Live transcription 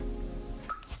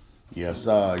Yes,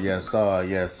 sir. Yes, sir.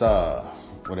 Yes, sir.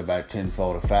 What about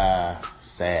 10:45?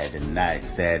 Saturday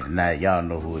night. Y'all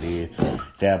know who it is.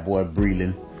 That boy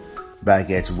Breland back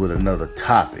at you with another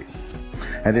topic.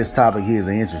 And this topic here is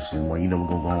an interesting one. You know, we're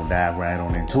going to go and dive right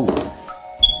on into it.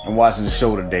 I'm watching the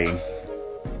show today.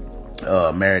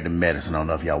 Married to Medicine. I don't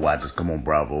know if y'all watch this. Come on,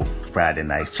 Bravo. Friday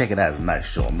nights. Check it out. It's a nice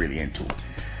show. I'm really into it.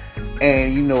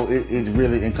 And, you know, it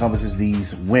really encompasses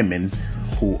these women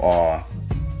who are...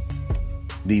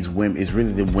 These women, it's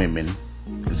really the women,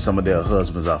 and some of their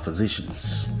husbands are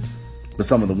physicians. But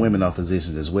some of the women are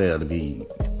physicians as well. To be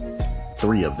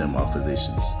 3 of them are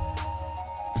physicians.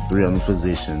 3 of them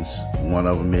physicians. One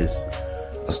of them is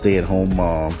a stay-at-home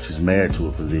mom. She's married to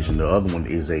a physician. The other one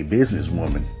is a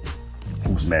businesswoman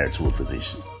who's married to a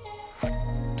physician.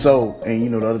 So, and you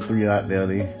know, the other 3 out there,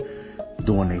 they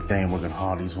doing their thing, working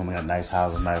hard. These women got nice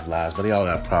houses, nice lives, but they all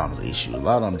got problems, issues. A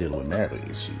lot of them dealing with marital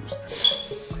issues.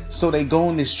 So they go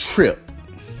on this trip,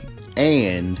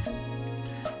 and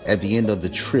at the end of the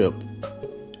trip,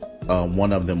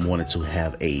 one of them wanted to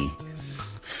have a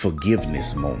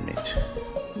forgiveness moment.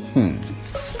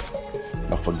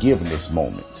 A forgiveness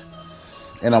moment.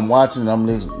 And I'm watching, I'm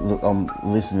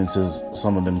listening to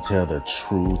some of them tell the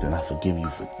truth, and I forgive you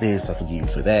for this, I forgive you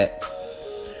for that.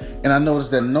 And I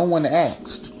noticed that no one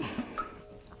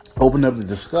opened up the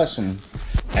discussion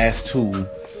as to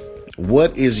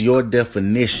what is your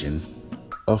definition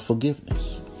of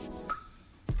forgiveness?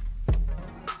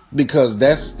 Because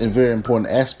that's a very important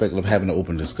aspect of having an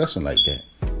open discussion like that.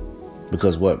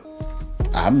 Because what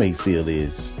I may feel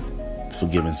is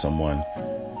forgiving someone,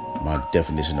 my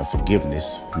definition of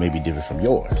forgiveness may be different from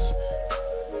yours.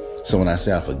 So when I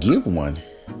say I forgive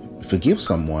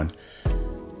someone,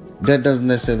 that doesn't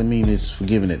necessarily mean it's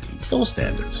forgiving at your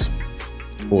standards.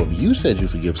 Or if you said you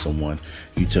forgive someone,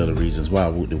 you tell the reasons why.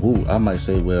 I might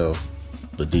say, well,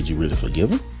 but did you really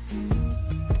forgive him?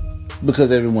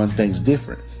 Because everyone thinks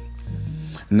different.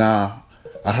 Now,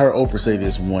 I heard Oprah say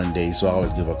this one day, so I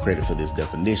always give her credit for this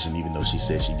definition, even though she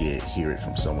said she did hear it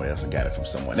from somewhere else and got it from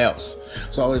someone else.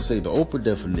 So I always say the Oprah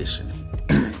definition,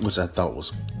 which I thought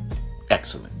was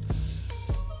excellent.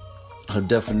 Her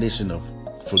definition of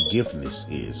forgiveness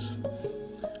is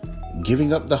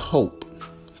giving up the hope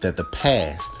that the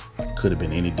past could have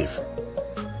been any different.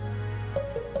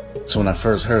 So when I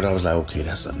first heard it, I was like, okay,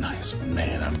 that's a nice one.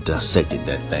 Man, I've dissected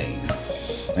that thing.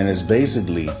 And it's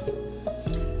basically,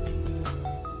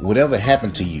 whatever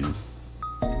happened to you,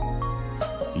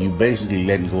 you basically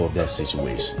letting go of that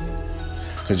situation.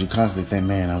 Because you constantly think,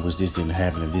 man, I wish this didn't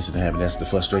happen and this didn't happen. That's the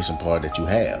frustration part that you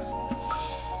have.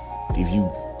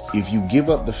 If you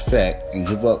give up the fact and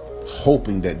give up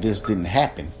hoping that this didn't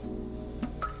happen,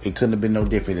 it couldn't have been no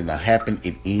different. It not happened.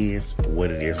 It is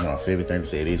what it is. One of my favorite things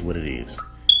to say, it is what it is.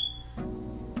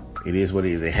 It is what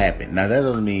it is. It happened. Now, that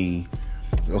doesn't mean,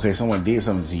 okay, someone did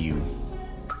something to you,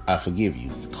 I forgive you.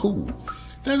 Cool.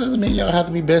 That doesn't mean y'all have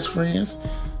to be best friends.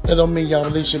 That don't mean y'all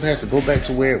relationship has to go back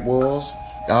to where it was.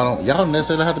 Y'all don't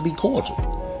necessarily have to be cordial.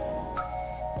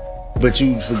 But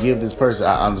you forgive this person.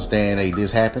 I understand, hey,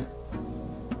 this happened.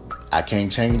 I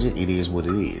can't change it. It is what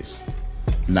it is.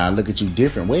 Now, I look at you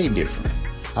different, way different.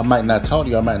 I might not talk to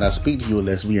you. I might not speak to you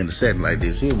unless we in a setting like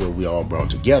this here where we all brought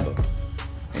together.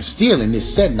 And still in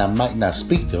this setting, I might not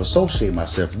speak to associate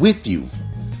myself with you.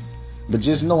 But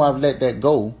just know I've let that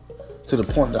go to the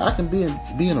point that I can be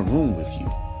in a room with you.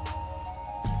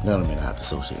 That don't mean I have to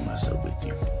associate myself with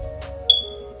you.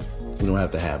 We don't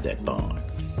have to have that bond.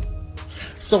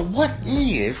 So what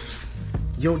is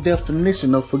your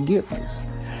definition of forgiveness?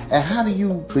 And how do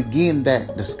you begin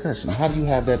that discussion? How do you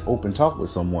have that open talk with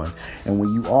someone? And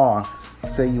when you are,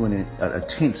 say you in a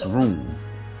tense room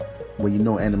where you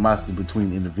know animosity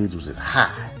between individuals is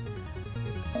high,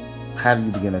 how do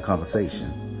you begin a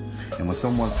conversation? And when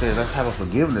someone says, let's have a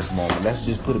forgiveness moment, let's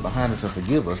just put it behind us and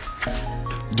forgive us,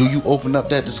 do you open up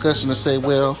that discussion and say,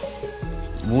 well,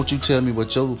 won't you tell me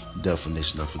what your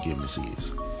definition of forgiveness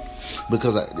is?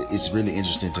 Because it's really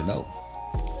interesting to know.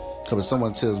 Because if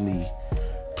someone tells me,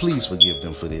 please forgive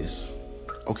them for this.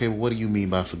 Okay, well, what do you mean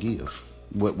by forgive?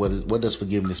 What does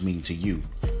forgiveness mean to you?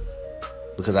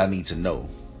 Because I need to know.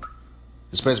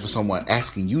 Especially for someone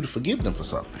asking you to forgive them for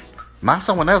something. Not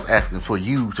someone else asking for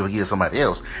you to forgive somebody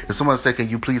else. If someone said, can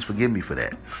you please forgive me for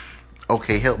that?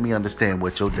 Okay, help me understand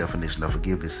what your definition of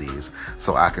forgiveness is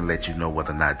so I can let you know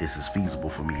whether or not this is feasible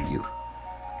for me and you.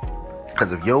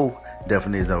 Because if your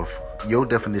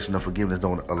definition of forgiveness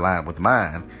don't align with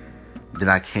mine, then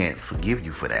I can't forgive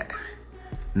you for that.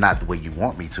 Not the way you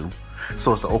want me to.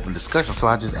 So it's an open discussion. So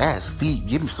I just ask,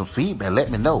 give me some feedback.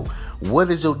 Let me know. What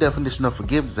is your definition of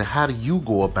forgiveness and how do you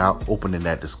go about opening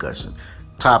that discussion?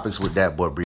 Topics with that boy.